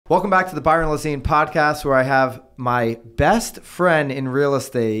Welcome back to the Byron Lazine podcast, where I have my best friend in real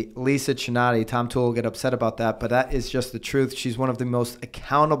estate, Lisa Chinatti. Tom Toole will get upset about that, but that is just the truth. She's one of the most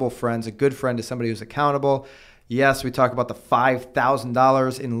accountable friends. A good friend is somebody who's accountable. Yes, we talk about the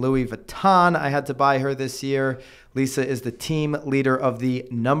 $5,000 in Louis Vuitton I had to buy her this year. Lisa is the team leader of the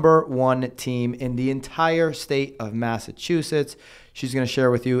 #1 team in the entire state of Massachusetts. She's going to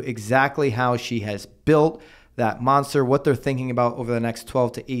share with you exactly how she has built that monster, what they're thinking about over the next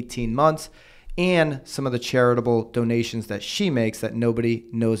 12 to 18 months, and some of the charitable donations that she makes that nobody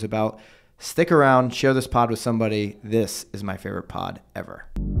knows about. Stick around, share this pod with somebody. This is my favorite pod ever.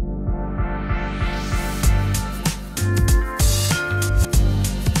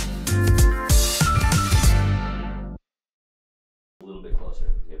 A little bit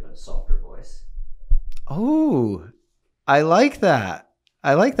closer because you have a softer voice. Oh, I like that.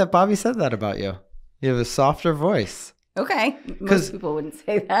 I like that Bobby said that about you. You have a softer voice. Okay. Most people wouldn't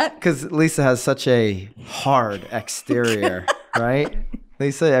say that. Because Lisa has such a hard exterior, right?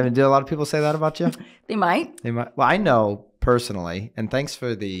 Lisa, I mean, do a lot of people say that about you? They might. They might. Well, I know personally, and thanks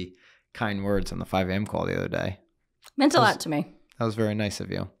for the kind words on the 5 a.m. call the other day. Meant a lot to me. That was very nice of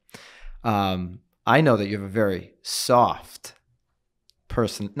you. I know that you have a very soft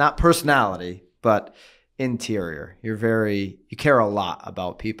not personality, but interior. You care a lot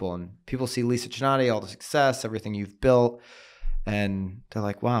about people, and people see Lisa Chinatti, all the success, everything you've built, and they're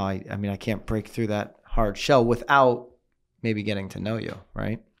like, wow, I mean, I can't break through that hard shell without maybe getting to know you,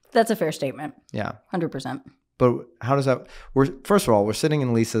 right? That's a fair statement. Yeah. 100%. But how does that, first of all, we're sitting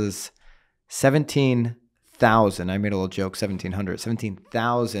in Lisa's 17,000, I made a little joke,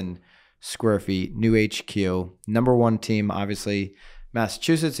 17,000 square feet, new HQ, #1 team, obviously,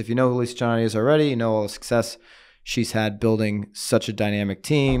 Massachusetts. If you know who Lisa Chinatti is already, you know all the success she's had building such a dynamic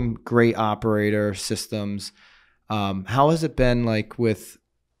team, great operator, systems. How has it been like with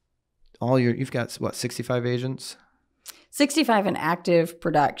all you've got, what, 65 agents? 65 in active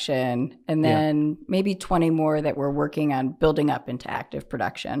production, and then maybe 20 more that we're working on building up into active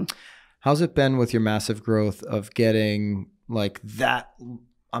production. How's it been with your massive growth of getting like that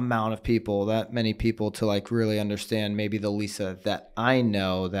amount of people, that many people to like really understand maybe the Lisa that I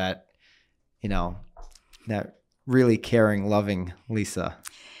know, that, you know, that really caring, loving Lisa?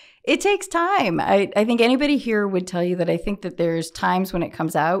 It takes time. I think anybody here would tell you that I think that there's times when it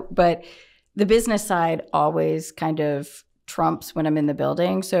comes out, but the business side always kind of trumps when I'm in the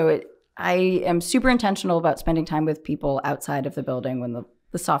building. So I am super intentional about spending time with people outside of the building when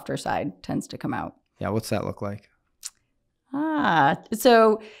the softer side tends to come out. Yeah. What's that look like?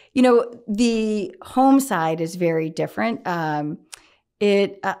 So, you know, the home side is very different. I'm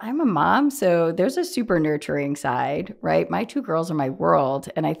a mom, so there's a super nurturing side, right? My 2 girls are my world.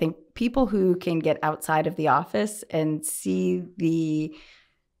 And I think people who can get outside of the office and see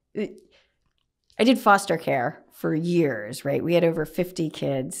I did foster care for years, right? We had over 50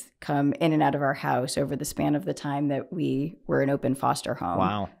 kids come in and out of our house over the span of the time that we were an open foster home.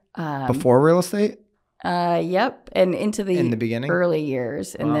 Wow. Before real estate? Yep. And into in the beginning? Early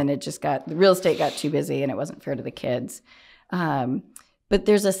years. And then it just the real estate got too busy and it wasn't fair to the kids. But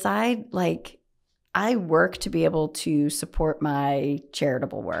there's a side, like, I work to be able to support my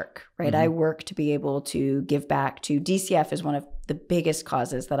charitable work, right? Mm-hmm. I work to be able to give back to DCF is one of the biggest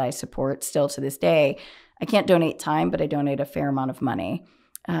causes that I support still to this day. I can't donate time, but I donate a fair amount of money.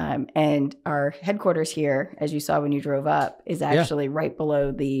 And our headquarters here, as you saw when you drove up, is actually right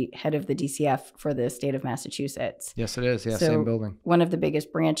below the head of the DCF for the state of Massachusetts. Yes, it is. Yeah, so same building. One of the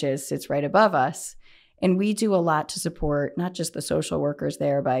biggest branches sits right above us. And we do a lot to support not just the social workers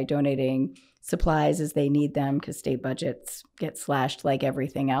there by donating supplies as they need them, because state budgets get slashed like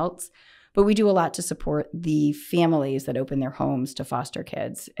everything else. But we do a lot to support the families that open their homes to foster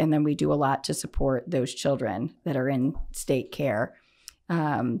kids. And then we do a lot to support those children that are in state care.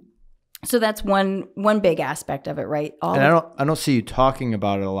 So that's one big aspect of it, right? I don't see you talking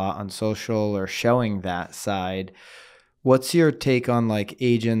about it a lot on social or showing that side. What's your take on like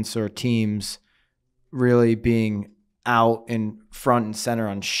agents or teams really being out in front and center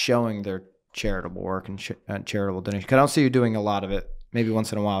on showing their charitable work and charitable donation? 'Cause I don't see you doing a lot of it. Maybe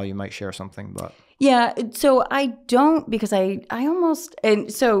once in a while you might share something, but yeah. So I don't, because I almost, and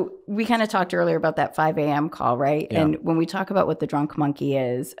so we kind of talked earlier about that 5 a.m. call, right? Yeah. And when we talk about what the drunk monkey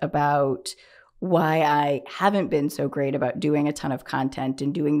is, about why I haven't been so great about doing a ton of content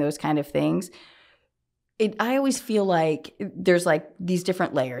and doing those kind of things, I always feel like there's like these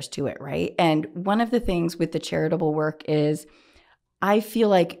different layers to it, right? And one of the things with the charitable work is I feel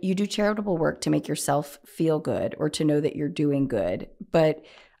like you do charitable work to make yourself feel good or to know that you're doing good. But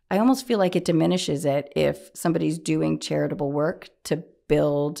I almost feel like it diminishes it if somebody's doing charitable work to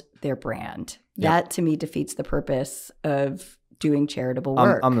build their brand. Yep. That to me defeats the purpose of doing charitable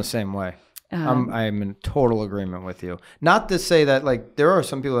work. I'm the same way. I'm in total agreement with you. Not to say that like there are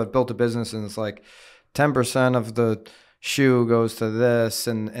some people that have built a business and it's like 10% of the shoe goes to this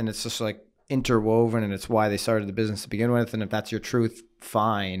and it's just like interwoven and it's why they started the business to begin with. And if that's your truth,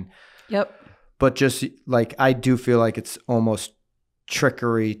 fine. Yep. But just like I do feel like it's almost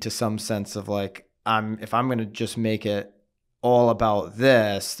trickery to some sense of like if I'm going to just make it all about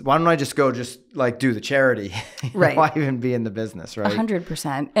this, why don't I just go like do the charity? Right. Why even be in the business, right?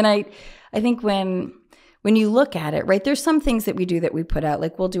 100%. And I think when you look at it, right, there's some things that we do that we put out,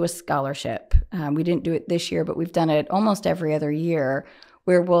 like we'll do a scholarship. We didn't do it this year, but we've done it almost every other year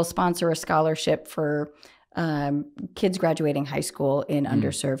where we'll sponsor a scholarship for kids graduating high school in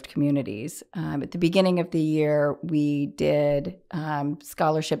underserved communities. At the beginning of the year, we did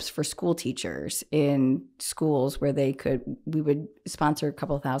scholarships for school teachers in schools where we would sponsor a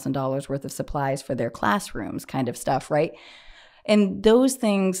couple $1,000s worth of supplies for their classrooms, kind of stuff, right? And those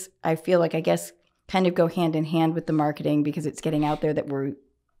things, I feel like, I guess, kind of go hand in hand with the marketing because it's getting out there that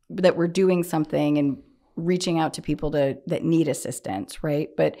we're doing something and reaching out to people that need assistance, right?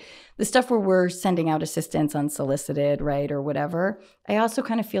 But the stuff where we're sending out assistance unsolicited, right, or whatever, I also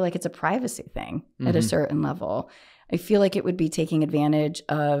kind of feel like it's a privacy thing at a certain level. I feel like it would be taking advantage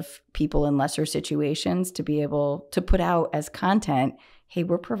of people in lesser situations to be able to put out as content, hey,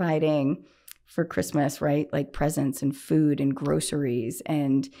 we're providing for Christmas, right, like presents and food and groceries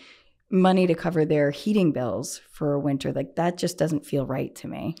and money to cover their heating bills for winter. Like that just doesn't feel right to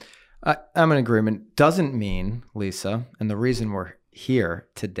me. I'm in agreement. Doesn't mean, Lisa, and the reason we're here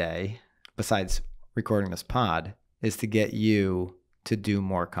today, besides recording this pod, is to get you to do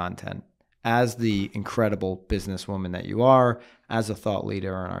more content. As the incredible businesswoman that you are, as a thought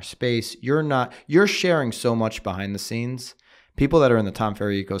leader in our space, you're sharing so much behind the scenes. People that are in the Tom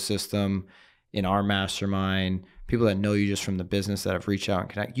Ferry ecosystem, in our mastermind, people that know you just from the business that have reached out and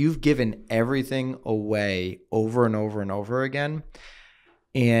connect, you've given everything away over and over and over again.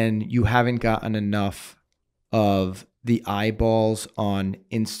 And you haven't gotten enough of the eyeballs on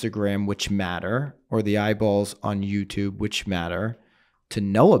Instagram, which matter, or the eyeballs on YouTube, which matter, to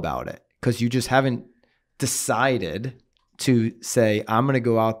know about it. Because you just haven't decided to say, I'm going to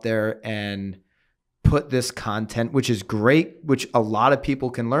go out there and put this content, which is great, which a lot of people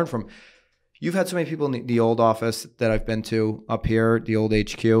can learn from. You've had so many people in the old office that I've been to up here, the old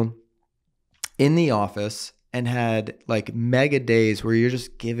HQ, in the office, and had like mega days where you're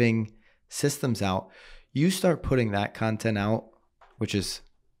just giving systems out. You start putting that content out, which is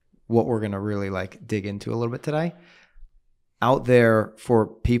what we're going to really like dig into a little bit today, out there for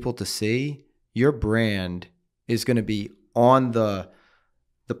people to see. Your brand is going to be on the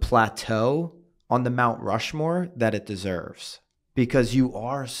plateau, on the Mount Rushmore that it deserves, because you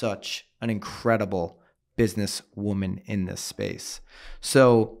are such an incredible businesswoman in this space.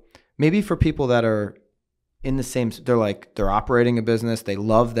 So maybe for people that are in the same, they're operating a business. They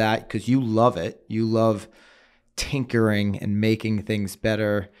love that because you love it. You love tinkering and making things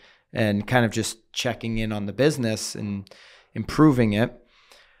better and kind of just checking in on the business and improving it.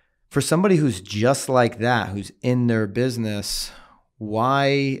 For somebody who's just like that, who's in their business,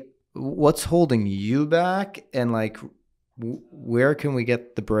 what's holding you back? And like, where can we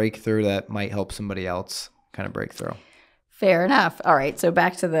get the breakthrough that might help somebody else kind of break through? Fair enough. All right. So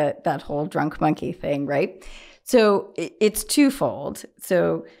back to that whole drunk monkey thing, right? So it's twofold.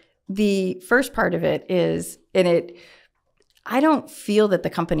 So the first part of it is, I don't feel that the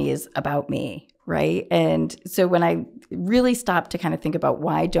company is about me, right? And so when I really stopped to kind of think about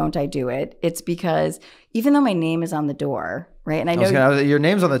why don't I do it, it's because even though my name is on the door, right? And I know your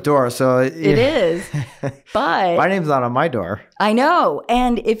name's on the door, so it is, but my name's not on my door. I know.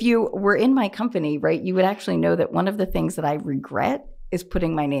 And if you were in my company, right, you would actually know that one of the things that I regret is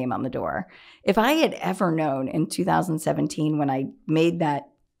putting my name on the door. If I had ever known in 2017 when I made that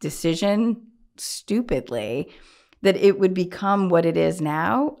decision stupidly that it would become what it is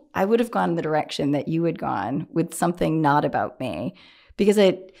now, I would have gone the direction that you had gone with something not about me, because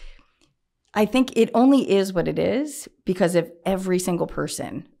I think it only is what it is because of every single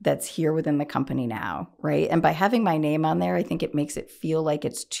person that's here within the company now, right? And by having my name on there, I think it makes it feel like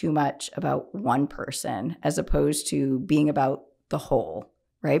it's too much about one person as opposed to being about the whole,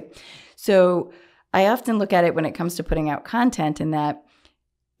 right? So I often look at it when it comes to putting out content in that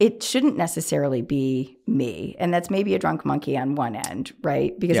it shouldn't necessarily be me. And that's maybe a drunk monkey on one end,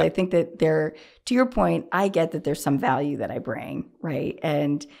 right? Because I think that to your point, I get that there's some value that I bring, right?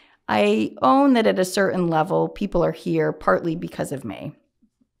 And I own that at a certain level, people are here partly because of me.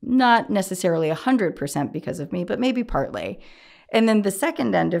 Not necessarily 100% because of me, but maybe partly. And then the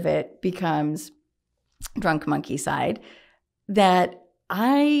second end of it becomes drunk monkey side, that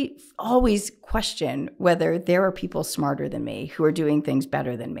I always question whether there are people smarter than me who are doing things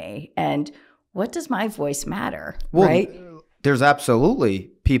better than me. And what does my voice matter, Well, right? there's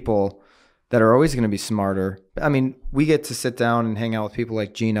absolutely people that are always going to be smarter. I mean, we get to sit down and hang out with people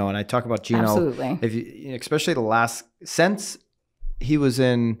like Gino, and I talk about Gino. Absolutely. Especially since he was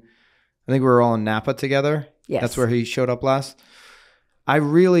in, I think we were all in Napa together. Yes. That's where he showed up last.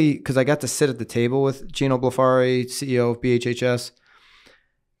 Because I got to sit at the table with Gino Blafari, CEO of BHHS.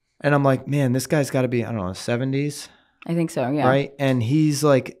 And I'm like, man, this guy's got to be, I don't know, 70s. I think so, yeah. Right? And he's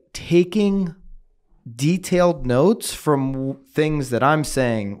like taking detailed notes from things that I'm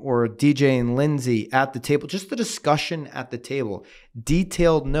saying, or DJ and Lindsay at the table, just the discussion at the table,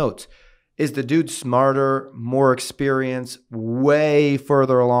 detailed notes. Is the dude smarter, more experienced, way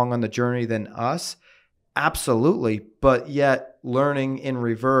further along on the journey than us? Absolutely. But yet learning in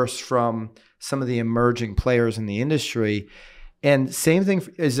reverse from some of the emerging players in the industry. And same thing,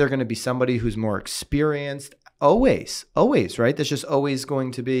 is there going to be somebody who's more experienced? Always, right? That's just always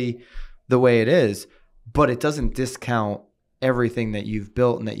going to be the way it is. But it doesn't discount everything that you've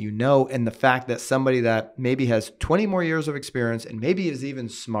built and that you know, and the fact that somebody that maybe has 20 more years of experience and maybe is even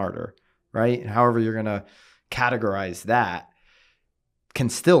smarter, right? However you're going to categorize that, can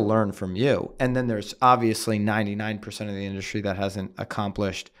still learn from you. And then there's obviously 99% of the industry that hasn't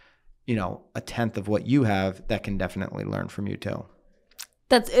accomplished, a tenth of what you have, that can definitely learn from you too.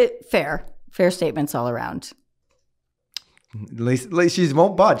 That's it. Fair statements all around. Lisa, she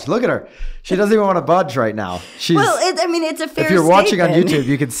won't budge. Look at her. She doesn't even want to budge right now. It's a fair statement. If you're watching on YouTube,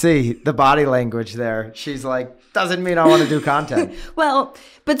 you can see the body language there. She's like, doesn't mean I want to do content. Well,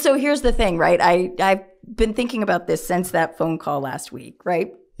 but so here's the thing, right? I've been thinking about this since that phone call last week,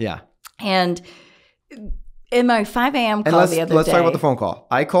 right? Yeah. And in my 5 a.m. call the other day. Let's talk about the phone call.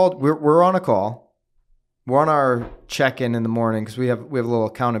 I called. We're on a call. We're on our check-in in the morning because we have a little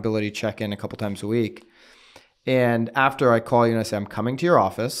accountability check-in a couple times a week. And after I call you and I say, I'm coming to your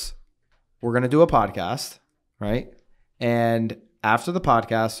office, we're going to do a podcast, right? And after the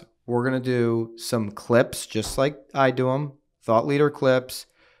podcast, we're going to do some clips, just like I do them, thought leader clips,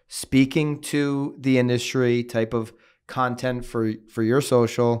 speaking to the industry type of content for your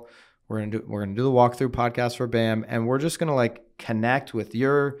social. We're going to do the walkthrough podcast for BAM, and we're just going to connect with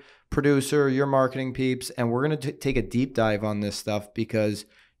your producer, your marketing peeps, and we're going to take a deep dive on this stuff, because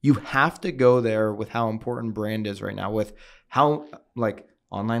you have to go there with how important brand is right now, with how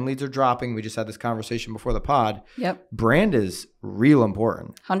online leads are dropping. We just had this conversation before the pod. Yep. Brand is real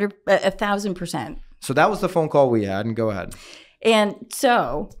important. 1,000%. So that was the phone call we had, and go ahead. And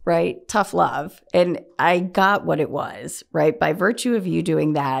so, right, tough love. And I got what it was, right? By virtue of you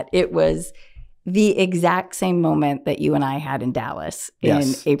doing that, it was the exact same moment that you and I had in Dallas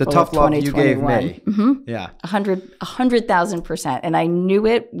in April the tough of 2021. love you gave me. Mm-hmm. Yeah. 100,000%. And I knew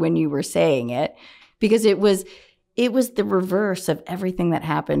it when you were saying it, because it was the reverse of everything that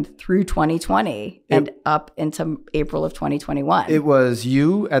happened through 2020 and up into April of 2021. It was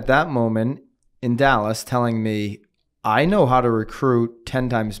you at that moment in Dallas telling me, I know how to recruit 10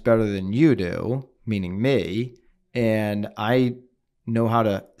 times better than you do, meaning me, and I know how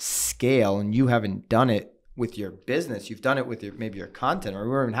to scale, and you haven't done it with your business. You've done it with maybe your content, or we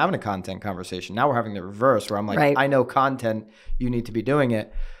weren't even having a content conversation. Now we're having the reverse, where I'm like, right. I know content, you need to be doing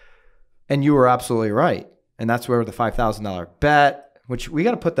it. And you were absolutely right. And that's where the $5,000 bet, which we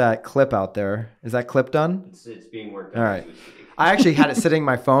got to put that clip out there. Is that clip done? It's being worked on. All right. I actually had it sitting on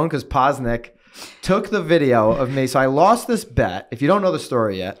my phone because Posnick took the video of me. So I lost this bet. If you don't know the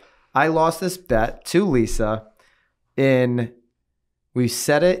story yet, I lost this bet to Lisa we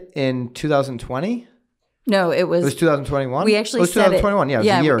set it in 2020. No, it was 2021. We actually set 2021. Yeah, it was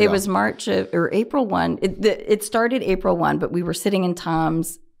a year ago. It was March or April 1. It started April 1, but we were sitting in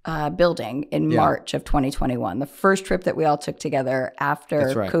Tom's building in March of 2021. The first trip that we all took together after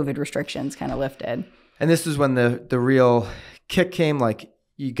COVID restrictions kind of lifted. And this is when the real kick came.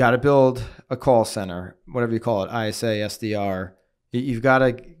 You got to build a call center, whatever you call it, ISA, SDR. You've got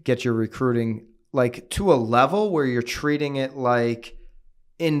to get your recruiting to a level where you're treating it like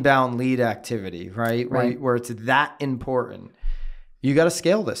inbound lead activity, right? Where it's that important. You got to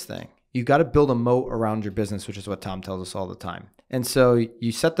scale this thing. You got to build a moat around your business, which is what Tom tells us all the time. And so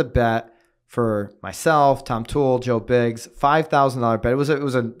you set the bet for myself, Tom Toole, Joe Biggs, $5,000 bet. It was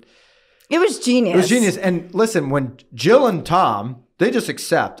genius. It was genius. And listen, when Jill and Tom, they just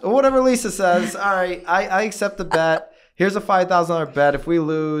accept, or whatever Lisa says, all right, I accept the bet. Here's a $5,000 bet. If we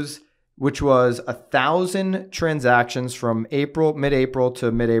lose, which was 1,000 transactions from mid-April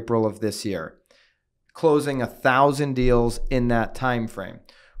to mid-April of this year. closing 1,000 deals in that time frame,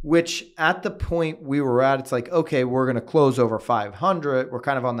 which at the point we were at, it's like, okay, we're going to close over 500. We're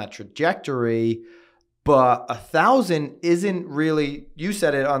kind of on that trajectory, but 1,000 isn't really, you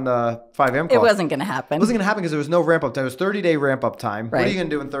said it on the 5M call. It wasn't going to happen. It wasn't going to happen because there was no ramp up time. It was 30-day ramp up time. Right. What are you going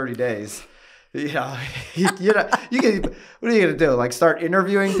to do in 30 days? You know, what are you going to do? Like start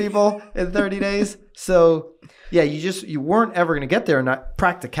interviewing people in 30 days? So yeah, you weren't ever going to get there. And that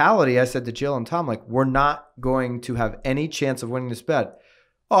practicality, I said to Jill and Tom, like, we're not going to have any chance of winning this bet.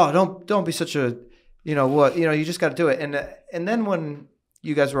 Oh, don't be such a, you just got to do it. And then when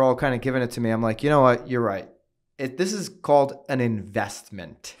you guys were all kind of giving it to me, I'm like, you know what? You're right. This is called an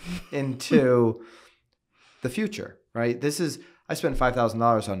investment into the future, right? I spent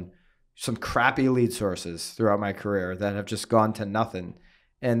 $5,000 on some crappy lead sources throughout my career that have just gone to nothing.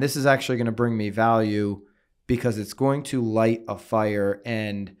 And this is actually going to bring me value because it's going to light a fire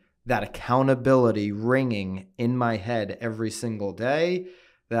and that accountability ringing in my head every single day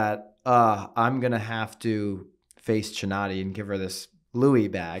that I'm going to have to face Chinatti and give her this Louis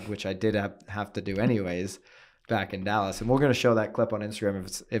bag, which I did have to do anyways back in Dallas. And we're going to show that clip on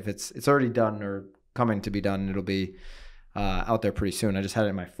Instagram. If it's already done or coming to be done, it'll be out there pretty soon. I just had it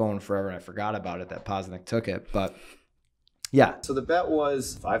in my phone forever and I forgot about it that Posnick took it. But yeah. So the bet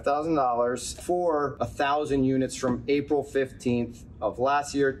was $5,000 for 1,000 units from April 15th of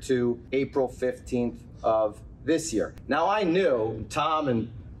last year to April 15th of this year. Now I knew Tom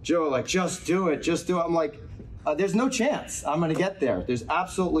and Joe were like, just do it. I'm like, there's no chance I'm going to get there. There's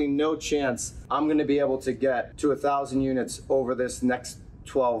absolutely no chance I'm going to be able to get to 1,000 units over this next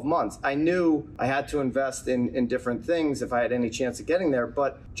 12 months. I knew I had to invest in different things if I had any chance of getting there,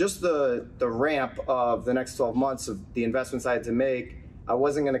 but just the ramp of the next 12 months of the investments I had to make, I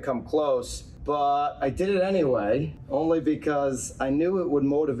wasn't going to come close, but I did it anyway, only because I knew it would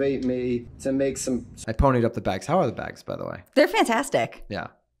motivate me to make some. I ponied up the bags. How are the bags, by the way? They're fantastic. Yeah.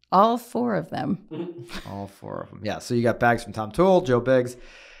 All 4 of them. All 4 of them. Yeah. So you got bags from Tom Toole, Joe Biggs,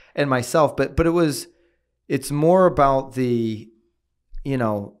 and myself, but it's more about the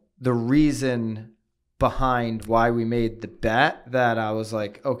reason behind why we made the bet that I was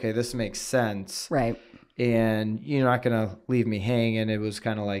like, okay, this makes sense. Right. And you're not going to leave me hanging. It was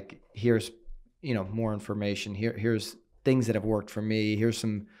kind of like, here's, more information. Here's things that have worked for me. Here's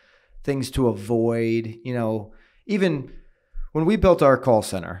some things to avoid. Even when we built our call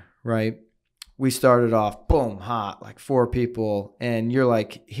center, right? We started off, boom, hot, like 4 people. And you're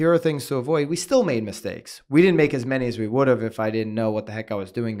like, here are things to avoid. We still made mistakes. We didn't make as many as we would have if I didn't know what the heck I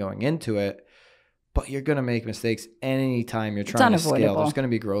was doing going into it. But you're going to make mistakes anytime you're trying to scale. There's going to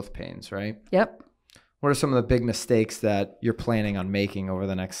be growth pains, right? Yep. What are some of the big mistakes that you're planning on making over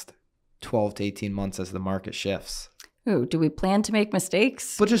the next 12 to 18 months as the market shifts? Ooh, do we plan to make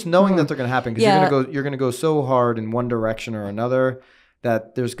mistakes? But just knowing that they're going to happen, because you're going to go so hard in one direction or another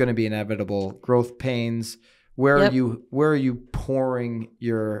that there's going to be inevitable growth pains. Where are you pouring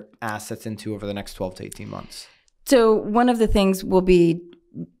your assets into over the next 12 to 18 months? So one of the things will be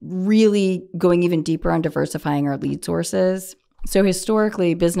really going even deeper on diversifying our lead sources. So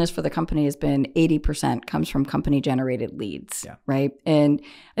historically, business for the company has been 80% comes from company-generated leads, right? And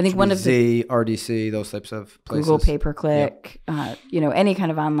I think one of the RDC, those types of places. Google pay-per-click, any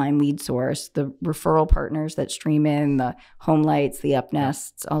kind of online lead source, the referral partners that stream in, the home lights, the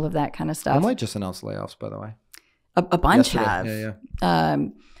upnests, all of that kind of stuff. Home light just announced layoffs, by the way. A bunch yesterday.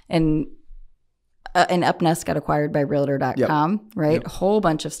 have. And Upnest got acquired by Realtor.com, right? Yep. A whole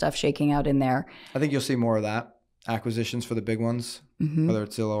bunch of stuff shaking out in there. I think you'll see more of that. Acquisitions for the big ones, whether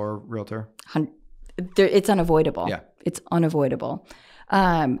it's Zillow or Realtor. It's unavoidable. Yeah. It's unavoidable.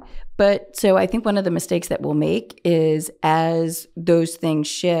 But so I think one of the mistakes that we'll make is as those things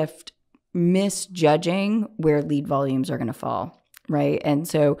shift, misjudging where lead volumes are going to fall, right? And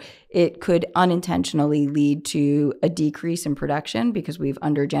so it could unintentionally lead to a decrease in production because we've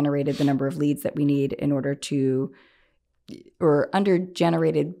undergenerated the number of leads that we need in order to, or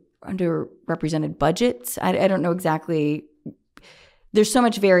underrepresented budgets. I don't know exactly. There's so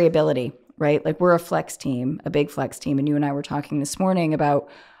much variability, right? Like we're a flex team, a big flex team. And you and I were talking this morning about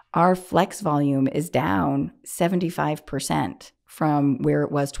our flex volume is down 75% from where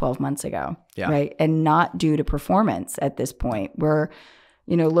it was 12 months ago, right? And not due to performance at this point. We're,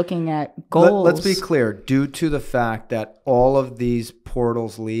 looking at goals. Let's be clear. Due to the fact that all of these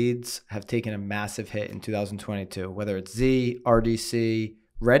portals leads have taken a massive hit in 2022, whether it's Z, RDC,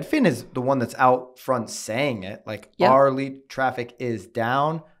 Redfin is the one that's out front saying it. Like our lead traffic is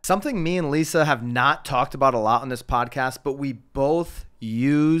down. Something me and Lisa have not talked about a lot on this podcast, but we both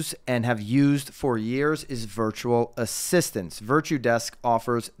use and have used for years is virtual assistants. Virtue Desk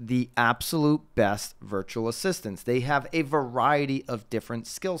offers the absolute best virtual assistants. They have a variety of different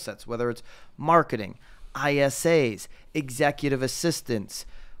skill sets, whether it's marketing, ISAs, executive assistants,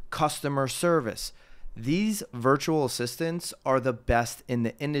 customer service. These virtual assistants are the best in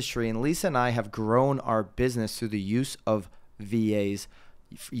the industry, and Lisa and I have grown our business through the use of VAs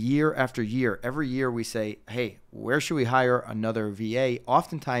year after year. Every year we say, hey, where should we hire another VA?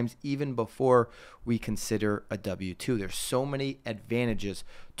 Oftentimes, even before we consider a W-2. There's so many advantages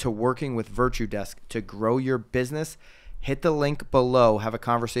to working with Virtue Desk to grow your business. Hit the link below. Have a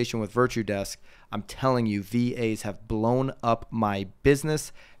conversation with Virtue Desk. I'm telling you, VAs have blown up my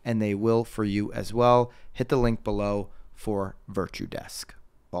business, and they will for you as well. Hit the link below for Virtue Desk.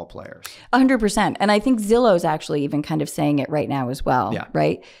 All players. 100%. And I think Zillow's actually even kind of saying it right now as well, yeah.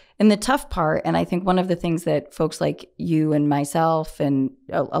 Right? And the tough part, and I think one of the things that folks like you and myself and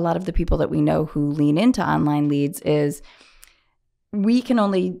a lot of the people that we know who lean into online leads is we can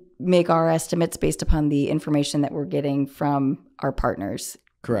only make our estimates based upon the information that we're getting from our partners.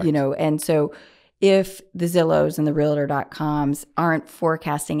 Correct. You know, and so if the Zillows and the Realtor.coms aren't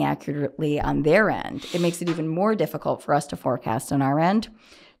forecasting accurately on their end, it makes it even more difficult for us to forecast on our end.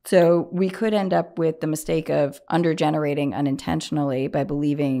 So we could end up with the mistake of under-generating unintentionally by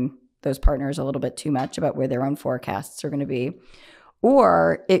believing those partners a little bit too much about where their own forecasts are going to be.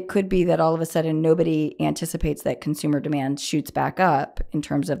 Or it could be that all of a sudden nobody anticipates that consumer demand shoots back up in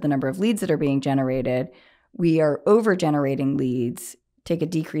terms of the number of leads that are being generated. We are over-generating leads, take a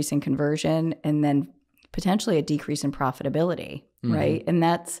decrease in conversion, and then potentially a decrease in profitability, right? And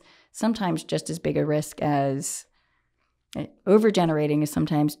that's sometimes just as big a risk as over-generating is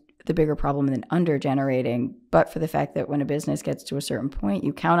sometimes the bigger problem than under-generating, but for the fact that when a business gets to a certain point,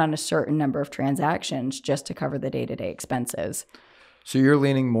 you count on a certain number of transactions just to cover the day-to-day expenses. So you're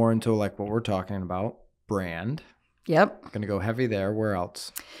leaning more into like what we're talking about, brand. Yep. Going to go heavy there. Where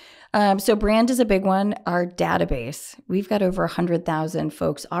else? So brand is a big one. Our database, we've got over 100,000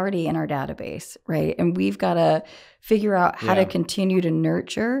 folks already in our database, right? And we've got to figure out how to continue to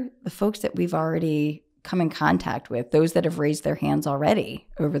nurture the folks that we've already come in contact with, those that have raised their hands already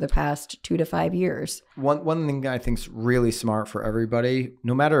over the past 2 to 5 years. One thing I think is really smart for everybody,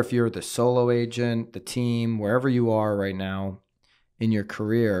 no matter if you're the solo agent, the team, wherever you are right now in your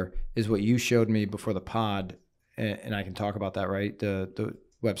career, is what you showed me before the pod, and I can talk about that, right? The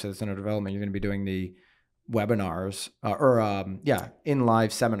website that's under development, you're going to be doing the webinars in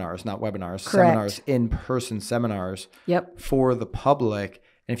live seminars, not webinars, Correct. Seminars, in-person seminars Yep. for the public.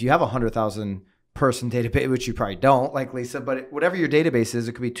 And if you have a 100,000 person database, which you probably don't, like Lisa, but whatever your database is,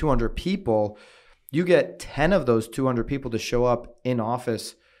 it could be 200 people. You get 10 of those 200 people to show up in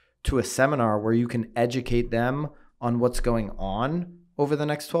office to a seminar where you can educate them on what's going on over the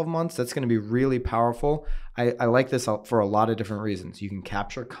next 12 months. That's going to be really powerful. I like this for a lot of different reasons. You can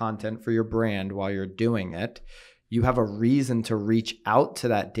capture content for your brand while you're doing it. You have a reason to reach out to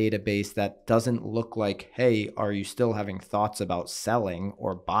that database that doesn't look like, hey, are you still having thoughts about selling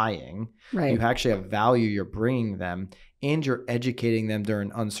or buying? Right. You actually have value you're bringing them, and you're educating them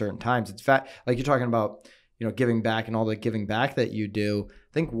during uncertain times. It's fact, like you're talking about, giving back and all the giving back that you do.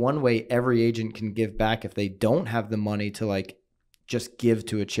 I think one way every agent can give back if they don't have the money to just give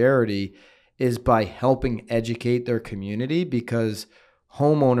to a charity is by helping educate their community, because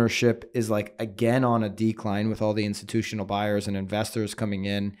home ownership is again on a decline with all the institutional buyers and investors coming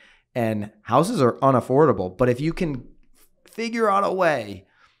in, and houses are unaffordable. But if you can figure out a way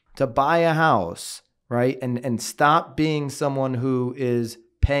to buy a house, right, and stop being someone who is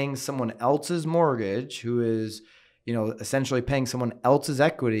paying someone else's mortgage, who is essentially paying someone else's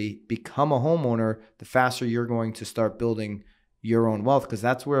equity, become a homeowner, the faster you're going to start building your own wealth, because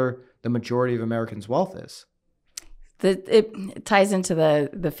that's where the majority of Americans' wealth is. It ties into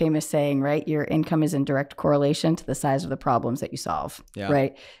the famous saying, right? Your income is in direct correlation to the size of the problems that you solve,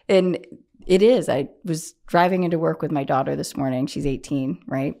 right? And it is. I was driving into work with my daughter this morning. She's 18,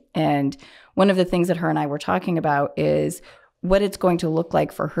 right? And one of the things that her and I were talking about is what it's going to look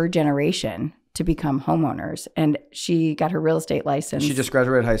like for her generation to become homeowners. And she got her real estate license. She just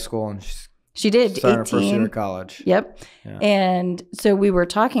graduated high school and she did, 18. Her first year of college. Yep. Yeah. And so we were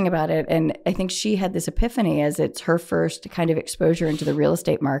talking about it, and I think she had this epiphany as it's her first kind of exposure into the real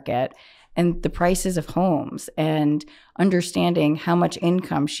estate market and the prices of homes, and understanding how much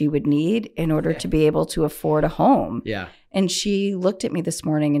income she would need in order to be able to afford a home. Yeah. And she looked at me this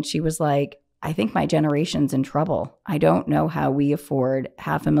morning and she was like, I think my generation's in trouble. I don't know how we afford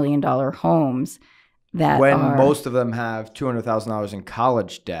 $500,000 homes that when are, most of them have $200,000 in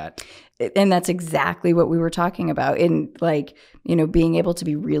college debt. and that's exactly what we were talking about in like, being able to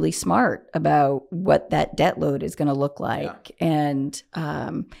be really smart about what that debt load is going to look like, and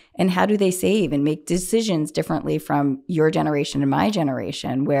how do they save and make decisions differently from your generation and my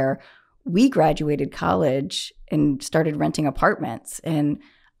generation, where we graduated college and started renting apartments. And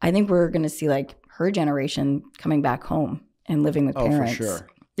I think we're going to see like her generation coming back home and living with parents. For sure.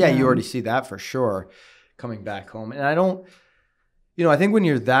 Yeah, you already see that for sure coming back home. And I don't, I think when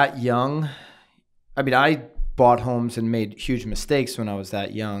you're that young, I mean, I bought homes and made huge mistakes when I was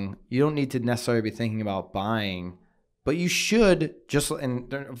that young. You don't need to necessarily be thinking about buying, but you should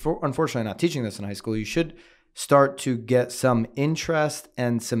and unfortunately I'm not teaching this in high school, you should start to get some interest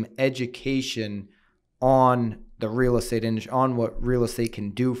and some education on the real estate industry, on what real estate can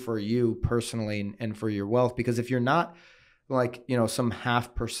do for you personally and for your wealth. Because if you're not like, some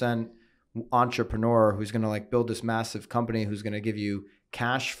 0.5% entrepreneur who's going to like build this massive company who's going to give you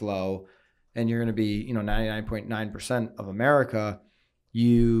cash flow, and you're going to be, 99.9% of America,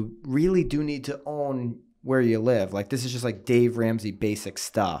 you really do need to own where you live. Like, this is just like Dave Ramsey basic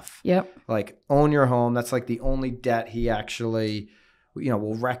stuff. Yep. Like, own your home. That's like the only debt he actually,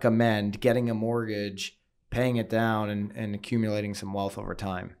 will recommend: getting a mortgage, paying it down, and accumulating some wealth over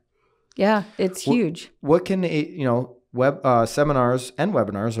time. Yeah, it's huge. What can, seminars and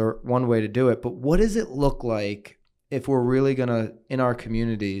webinars are one way to do it, but what does it look like if we're really going to, in our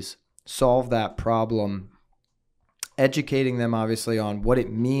communities, solve that problem, educating them obviously on what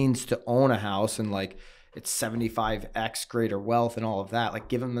it means to own a house and like it's 75x greater wealth and all of that, like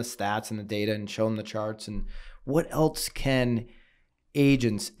give them the stats and the data and show them the charts, and what else can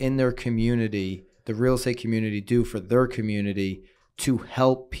agents in their community, the real estate community, do for their community to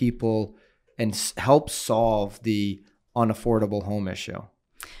help people and help solve the unaffordable home issue?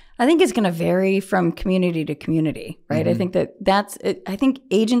 I think it's going to vary from community to community, right? I think that's it. I think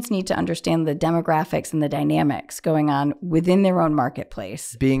agents need to understand the demographics and the dynamics going on within their own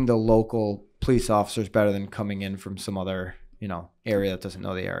marketplace. Being the local police officer is better than coming in from some other, area that doesn't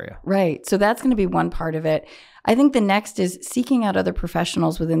know the area. Right. So that's going to be one part of it. I think the next is seeking out other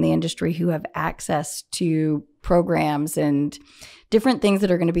professionals within the industry who have access to programs and different things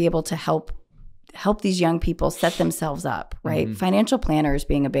that are going to be able to help these young people set themselves up, right? Mm-hmm. Financial planners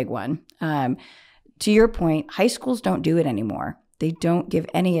being a big one. To your point, high schools don't do it anymore. They don't give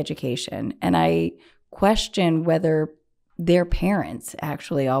any education. And I question whether their parents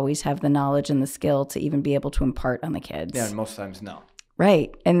actually always have the knowledge and the skill to even be able to impart on the kids. Yeah, and most times no.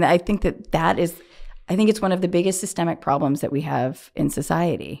 Right. And I think I think it's one of the biggest systemic problems that we have in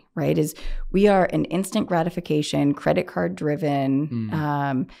society, right? Is we are an instant gratification, credit card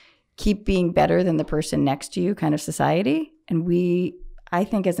driven, keep being better than the person next to you kind of society. And I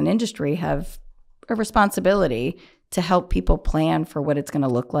think as an industry, have a responsibility to help people plan for what it's going to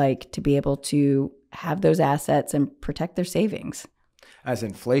look like to be able to have those assets and protect their savings. As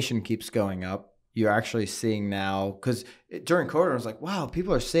inflation keeps going up, you're actually seeing now, because during COVID, I was like, wow,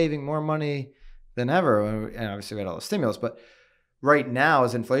 people are saving more money than ever. And obviously we had all the stimulus, but right now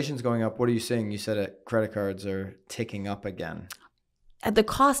as inflation's going up, what are you seeing? You said it, credit cards are ticking up again. At the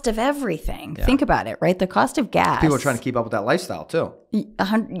cost of everything. Yeah. Think about it, right? The cost of gas. People are trying to keep up with that lifestyle too.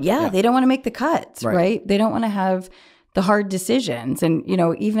 Yeah, they don't want to make the cuts, right? They don't want to have the hard decisions. And,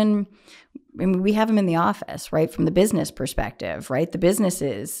 we have them in the office, right? From the business perspective, right?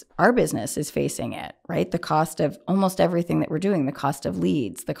 Our business is facing it, right? The cost of almost everything that we're doing, the cost of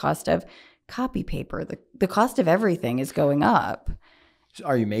leads, the cost of copy paper, the cost of everything is going up. So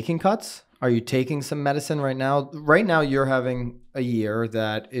are you making cuts? Are you taking some medicine right now? Right now, you're having a year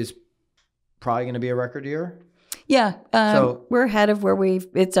that is probably going to be a record year. Yeah. So we're ahead of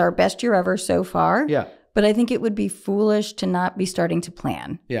it's our best year ever so far. Yeah. But I think it would be foolish to not be starting to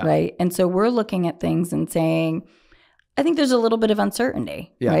plan. Yeah. Right. And so we're looking at things and saying, I think there's a little bit of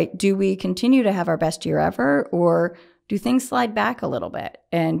uncertainty, right? Do we continue to have our best year ever, or do things slide back a little bit?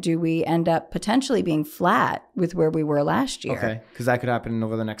 And do we end up potentially being flat with where we were last year? Okay, because that could happen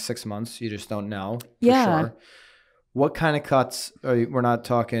over the next 6 months. You just don't know for sure. What kind of cuts? We're not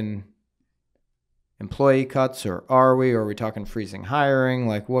talking employee cuts, or are we? Or are we talking freezing hiring?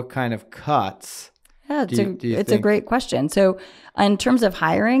 Like, what kind of cuts? Yeah, it's a great question. So in terms of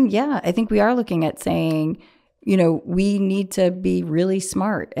hiring, I think we are looking at saying, we need to be really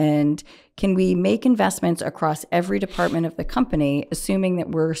smart, and can we make investments across every department of the company, assuming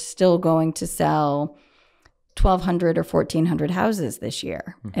that we're still going to sell 1,200 or 1,400 houses this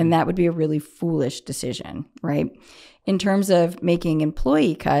year? Mm-hmm. And that would be a really foolish decision, right? In terms of making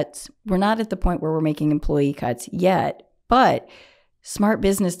employee cuts, we're not at the point where we're making employee cuts yet, but smart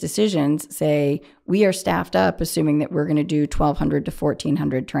business decisions say we are staffed up, assuming that we're going to do 1,200 to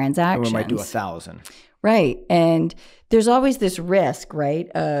 1,400 transactions. And we might do 1,000. Right. And there's always this risk, right,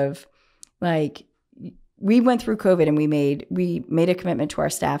 of like, we went through COVID and we made a commitment to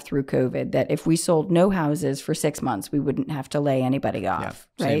our staff through COVID that if we sold no houses for 6 months, we wouldn't have to lay anybody off.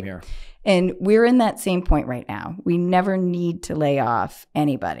 Yeah, right. Same here. And we're in that same point right now. We never need to lay off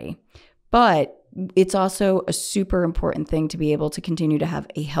anybody. But it's also a super important thing to be able to continue to have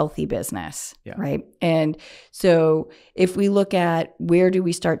a healthy business, right? And so if we look at where do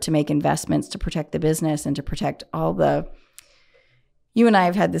we start to make investments to protect the business and to protect all the, you and I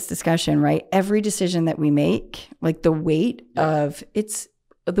have had this discussion, right? Every decision that we make, like the weight of, it's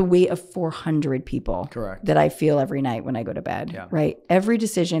the weight of 400 people. Correct. That I feel every night when I go to bed, right? Every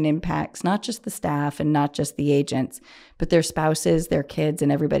decision impacts not just the staff and not just the agents, but their spouses, their kids,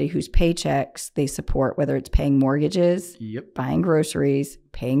 and everybody whose paychecks they support, whether it's paying mortgages, buying groceries,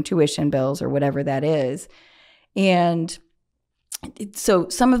 paying tuition bills, or whatever that is. And so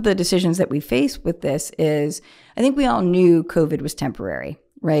some of the decisions that we face with this is, I think we all knew COVID was temporary,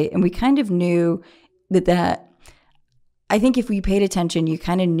 right? And we kind of knew that I think if we paid attention, you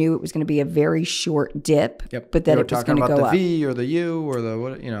kind of knew it was going to be a very short dip, but that it was going to go up. The V or the U or the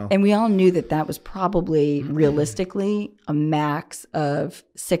what, you know. And we all knew that that was probably realistically a max of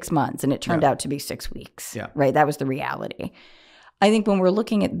 6 months, and it turned out to be 6 weeks. Right, that was the reality. I think when we're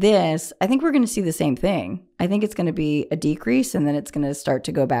looking at this, I think we're going to see the same thing. I think it's going to be a decrease, and then it's going to start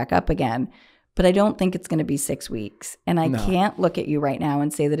to go back up again. But I don't think it's going to be 6 weeks. And I can't look at you right now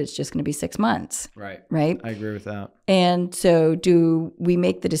and say that it's just going to be 6 months. Right. I agree with that. And so do we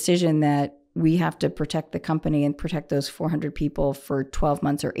make the decision that we have to protect the company and protect those 400 people for 12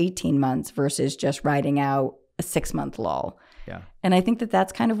 months or 18 months versus just riding out a 6-month lull? Yeah. And I think that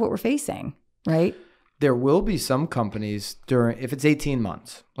that's kind of what we're facing, right? There will be some companies if it's 18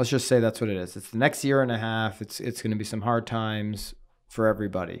 months, let's just say that's what it is. It's the next year and a half. It's going to be some hard times for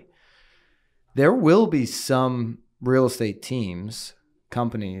everybody. There will be some real estate teams,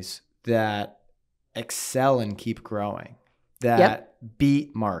 companies that excel and keep growing, that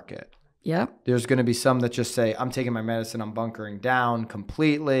beat market. There's going to be some that just say, I'm taking my medicine, I'm bunkering down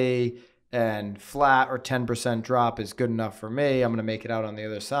completely, and flat or 10% drop is good enough for me. I'm going to make it out on the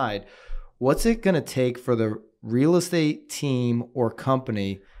other side. What's it going to take for the real estate team or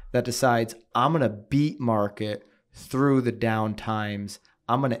company that decides, I'm going to beat market through the down times,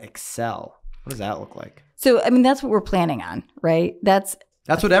 I'm going to excel? What does that look like? So, I mean, that's what we're planning on, right? That's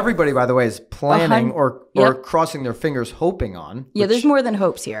what everybody, by the way, is planning or crossing their fingers, hoping on. Yeah, there's more than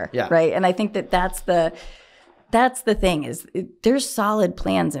hopes here, right? And I think that that's the thing is there's solid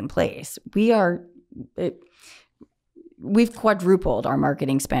plans in place. We've quadrupled our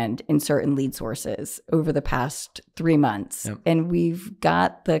marketing spend in certain lead sources over the past 3 months. And we've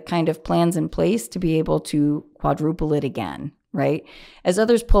got the kind of plans in place to be able to quadruple it again. Right? As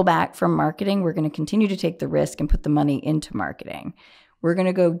others pull back from marketing, we're going to continue to take the risk and put the money into marketing. We're going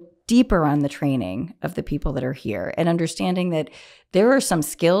to go deeper on the training of the people that are here and understanding that there are some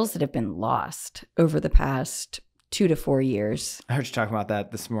skills that have been lost over the past 2 to 4 years. I heard you talking about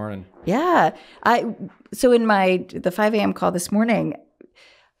that this morning. Yeah. So in the 5 a.m. call this morning,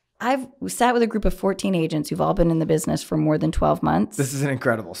 I've sat with a group of 14 agents who've all been in the business for more than 12 months. This is an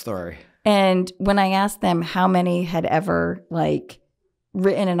incredible story. And when I asked them how many had ever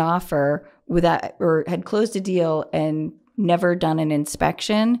written an offer without or had closed a deal and never done an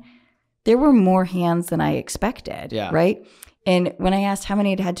inspection, there were more hands than I expected. Right. And when I asked how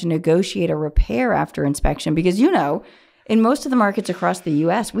many had to negotiate a repair after inspection, because, in most of the markets across the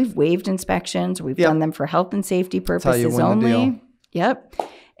U.S., we've waived inspections. We've done them for health and safety purposes only.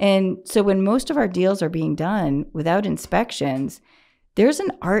 And so when most of our deals are being done without inspections, there's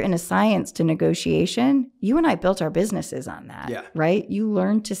an art and a science to negotiation. You and I built our businesses on that, right? You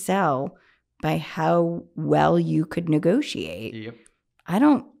learned to sell by how well you could negotiate. I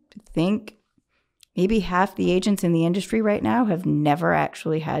don't think maybe half the agents in the industry right now have never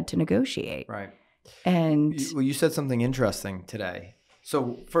actually had to negotiate. Right. And you said something interesting today.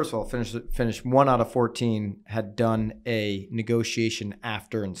 So first of all, finish 1 out of 14 had done a negotiation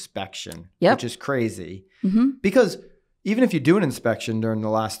after inspection, which is crazy. Because even if you do an inspection during the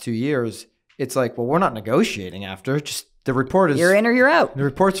last 2 years, it's like, well, we're not negotiating after. Just the report is you're in or you're out. The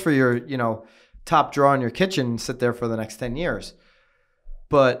report's for your, top drawer in your kitchen, sit there for the next 10 years.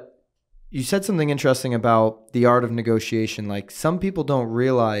 But you said something interesting about the art of negotiation. Like some people don't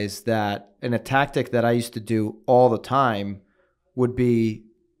realize that, and a tactic that I used to do all the time would be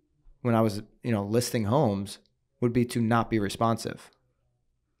when I was, listing homes, would be to not be responsive.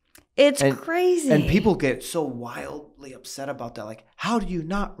 It's crazy. And people get so wildly upset about that. Like, how do you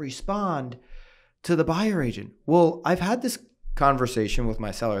not respond to the buyer agent? Well, I've had this conversation with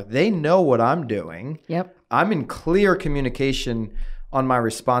my seller. They know what I'm doing. Yep. I'm in clear communication on my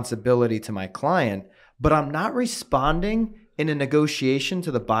responsibility to my client, but I'm not responding in a negotiation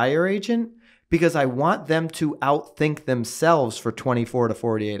to the buyer agent because I want them to outthink themselves for 24 to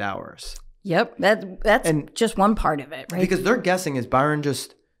 48 hours. Yep. That's just one part of it, right? Because they're guessing, is Byron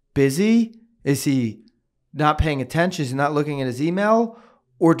just busy? Is he not paying attention? Is he not looking at his email?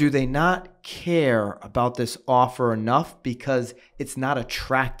 Or do they not care about this offer enough because it's not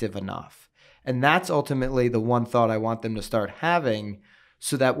attractive enough? And that's ultimately the one thought I want them to start having,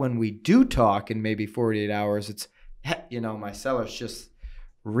 so that when we do talk in maybe 48 hours, it's, my seller's just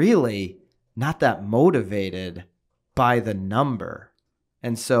really not that motivated by the number.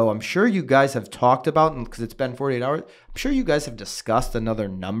 And so I'm sure you guys have talked about, and because it's been 48 hours, I'm sure you guys have discussed another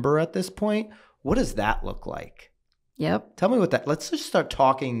number at this point. What does that look like? Yep. Tell me what that, let's just start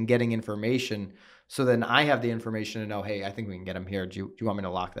talking and getting information. So then I have the information to know, hey, I think we can get him here. Do you want me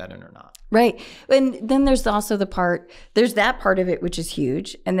to lock that in or not? Right. And then there's also there's that part of it, which is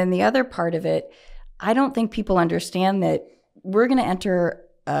huge. And then the other part of it, I don't think people understand that we're going to enter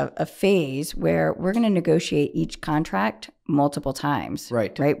a phase where we're going to negotiate each contract multiple times.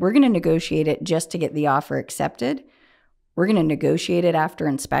 Right. Right. We're going to negotiate it just to get the offer accepted. We're going to negotiate it after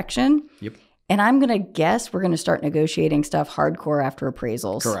inspection. Yep. And I'm going to guess we're going to start negotiating stuff hardcore after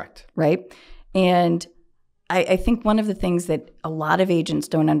appraisals. Correct. Right. And I think one of the things that a lot of agents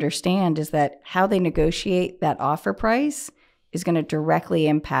don't understand is that how they negotiate that offer price is going to directly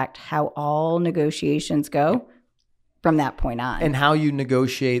impact how all negotiations go from that point on. And how you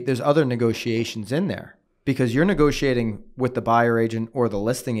negotiate, there's other negotiations in there because you're negotiating with the buyer agent or the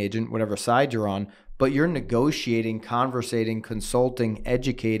listing agent, whatever side you're on, but you're negotiating, conversating, consulting,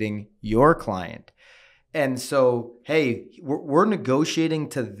 educating your client. And so, hey, we're negotiating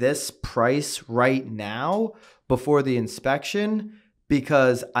to this price right now before the inspection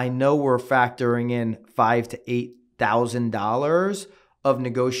because I know we're factoring in $5,000 to $8,000 of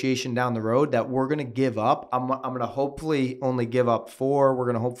negotiation down the road that we're going to give up. I'm going to hopefully only give up 4. We're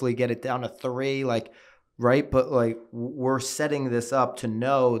going to hopefully get it down to 3, right? But we're setting this up to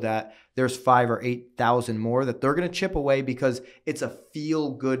know that there's 5,000 or 8,000 more that they're going to chip away because it's a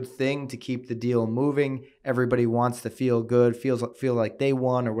feel good thing to keep the deal moving. Everybody wants to feel good, feel like they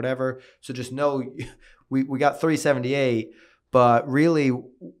won or whatever. So just know we got 378, but really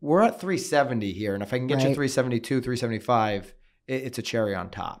we're at 370 here. And if I can get you 372, 375, it's a cherry on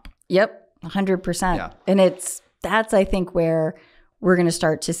top. Yep. 100%. Yeah. And that's, I think, where we're going to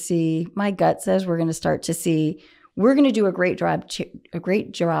start to see, my gut says we're going to do a great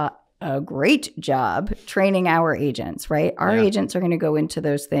job training our agents, right? Our agents are going to go into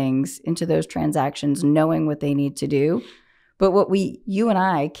those things, into those transactions, knowing what they need to do. But what you and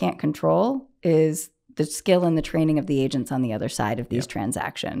I can't control is the skill and the training of the agents on the other side of these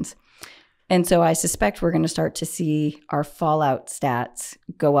transactions. And so I suspect we're going to start to see our fallout stats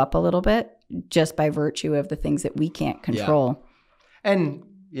go up a little bit just by virtue of the things that we can't control. Yeah. And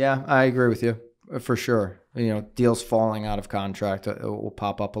I agree with you for sure. Deals falling out of contract will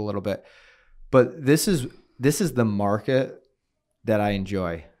pop up a little bit. But this is the market that I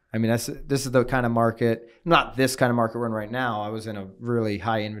enjoy. I mean, this is the kind of market, not this kind of market we're in right now. I was in a really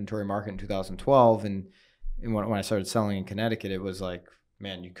high inventory market in 2012. And when I started selling in Connecticut, it was like,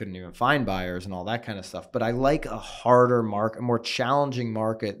 man, you couldn't even find buyers and all that kind of stuff. But I like a harder market, a more challenging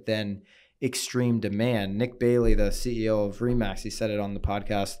market than extreme demand. Nick Bailey, the CEO of Remax, he said it on the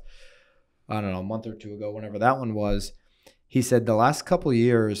podcast, I don't know, a month or two ago, whenever that one was. He said the last couple of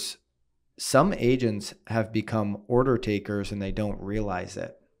years, some agents have become order takers and they don't realize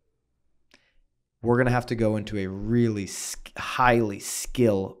it. We're going to have to go into a really highly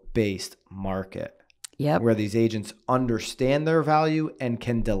skill-based market. Yep. Where these agents understand their value and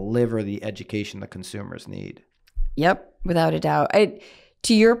can deliver the education the consumers need. Yep, without a doubt.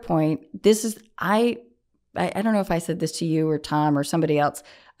 To your point, I don't know if I said this to you or Tom or somebody else.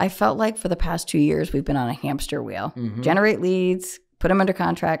 I felt like for the past 2 years, we've been on a hamster wheel. Mm-hmm. Generate leads, put them under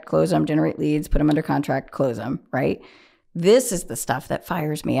contract, close them, generate leads, put them under contract, close them, right? This is the stuff that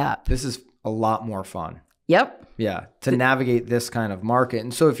fires me up. This is a lot more fun. Yep. Yeah, to navigate this kind of market.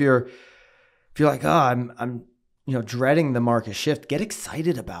 And so if you're like, oh, I'm dreading the market shift, get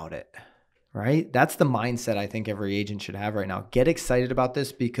excited about it, right? That's the mindset I think every agent should have right now. Get excited about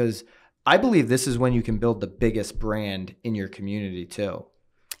this because I believe this is when you can build the biggest brand in your community too.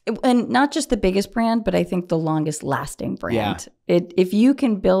 And not just the biggest brand, but I think the longest lasting brand. If you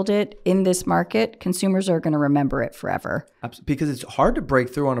can build it in this market, consumers are going to remember it forever. Because it's hard to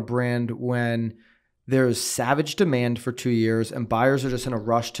break through on a brand when there's savage demand for 2 years and buyers are just in a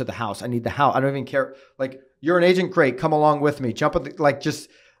rush to the house. I need the house. I don't even care. Like, you're an agent, great. Come along with me. Jump at just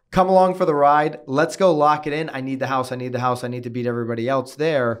come along for the ride. Let's go lock it in. I need the house. I need the house. I need to beat everybody else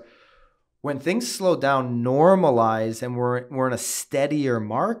there. When things slow down, normalize, and we're in a steadier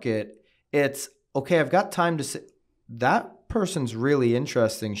market, it's okay. I've got time to sit. That person's really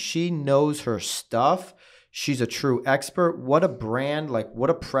interesting. She knows her stuff. She's a true expert. What a brand, like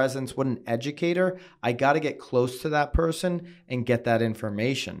what a presence, what an educator. I got to get close to that person and get that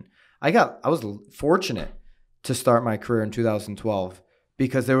information. I was fortunate to start my career in 2012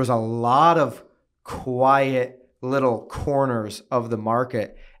 because there was a lot of quiet little corners of the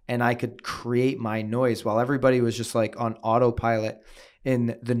market. And I could create my noise while everybody was just like on autopilot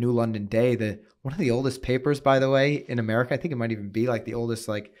in the New London Day, one of the oldest papers, by the way, in America. I think it might even be like the oldest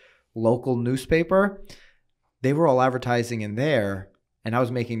like local newspaper. They were all advertising in there, and I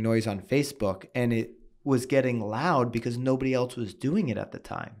was making noise on Facebook, and it was getting loud because nobody else was doing it at the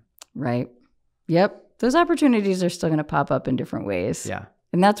time. Right. Yep. Those opportunities are still going to pop up in different ways. Yeah.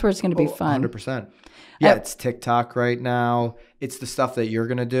 And that's where it's going to be fun. 100%. Yeah, it's TikTok right now. It's the stuff that you're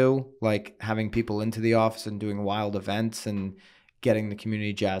going to do, like having people into the office and doing wild events and getting the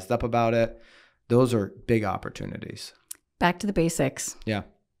community jazzed up about it. Those are big opportunities. Back to the basics. Yeah.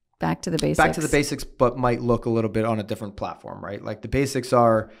 Back to the basics. Back to the basics, but might look a little bit on a different platform, right? Like the basics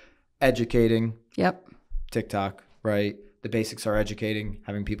are educating. Yep. TikTok, right? The basics are educating,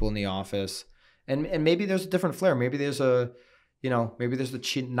 having people in the office. And maybe there's a different flair. Maybe there's the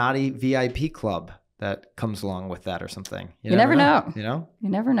Chinatti VIP club that comes along with that or something. You never know. You know? You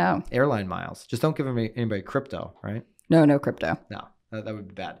never know. Airline miles. Just don't give anybody crypto, right? No crypto. No, that would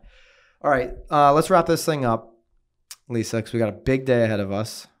be bad. All right, let's wrap this thing up, Lisa, because we got a big day ahead of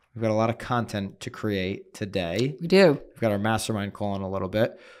us. We've got a lot of content to create today. We do. We've got our mastermind call in a little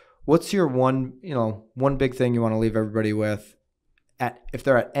bit. What's your one big thing you want to leave everybody with? If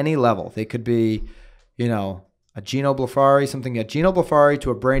they're at any level, they could be, a Gino Blafari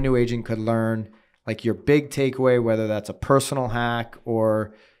to a brand new agent could learn, like your big takeaway, whether that's a personal hack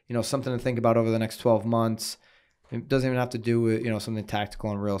or, something to think about over the next 12 months. It doesn't even have to do with, something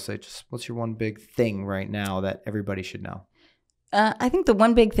tactical in real estate. Just what's your one big thing right now that everybody should know? I think the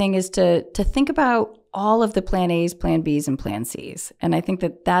one big thing is to think about all of the plan A's, plan B's, and plan C's. And I think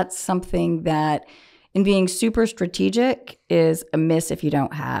that that's something that in being super strategic is a miss if you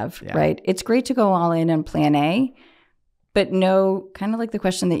don't have, right? It's great to go all in on plan A, but know, kind of like the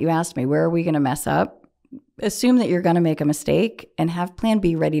question that you asked me, where are we going to mess up? Assume that you're going to make a mistake and have plan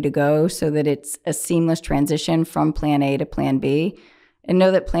B ready to go so that it's a seamless transition from plan A to plan B. And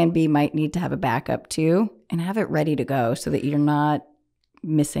know that plan B might need to have a backup too, and have it ready to go so that you're not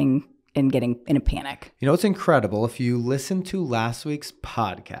missing and getting in a panic. It's incredible. If you listen to last week's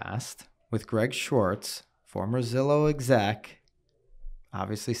podcast with Greg Schwartz, former Zillow exec,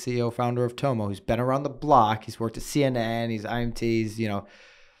 obviously CEO, founder of Tomo, who's been around the block. He's worked at CNN, he's IMT, he's,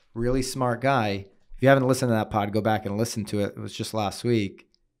 really smart guy. If you haven't listened to that pod, go back and listen to it. It was just last week.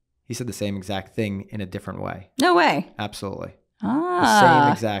 He said the same exact thing in a different way. No way. Absolutely. Ah. The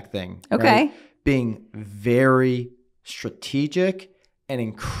same exact thing. Okay. Right? Being very strategic and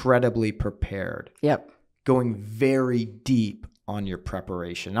incredibly prepared. Yep. Going very deep on your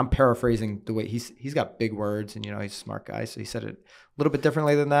preparation. I'm paraphrasing the way he's got big words and, he's a smart guy. So he said it a little bit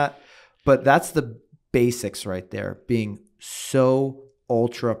differently than that. But that's the basics right there. Being so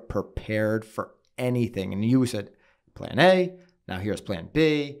ultra prepared for anything. And you said plan A, now here's plan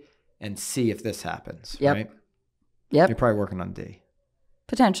B, and see if this happens. Yep. Right? Yep. You're probably working on D.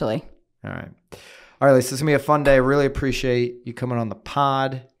 Potentially. All right. All right, Lisa, this is going to be a fun day. Really appreciate you coming on the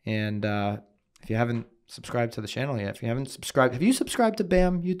pod. And if you haven't subscribed to the channel yet, have you subscribed to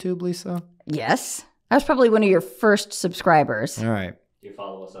BAM YouTube, Lisa? Yes. I was probably one of your first subscribers. All right. Do you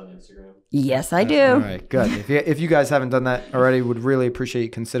follow us on Instagram? Yes, I do. All right, good. If you guys haven't done that already, would really appreciate you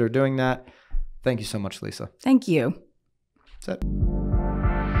consider doing that. Thank you so much, Lisa. Thank you. That's it.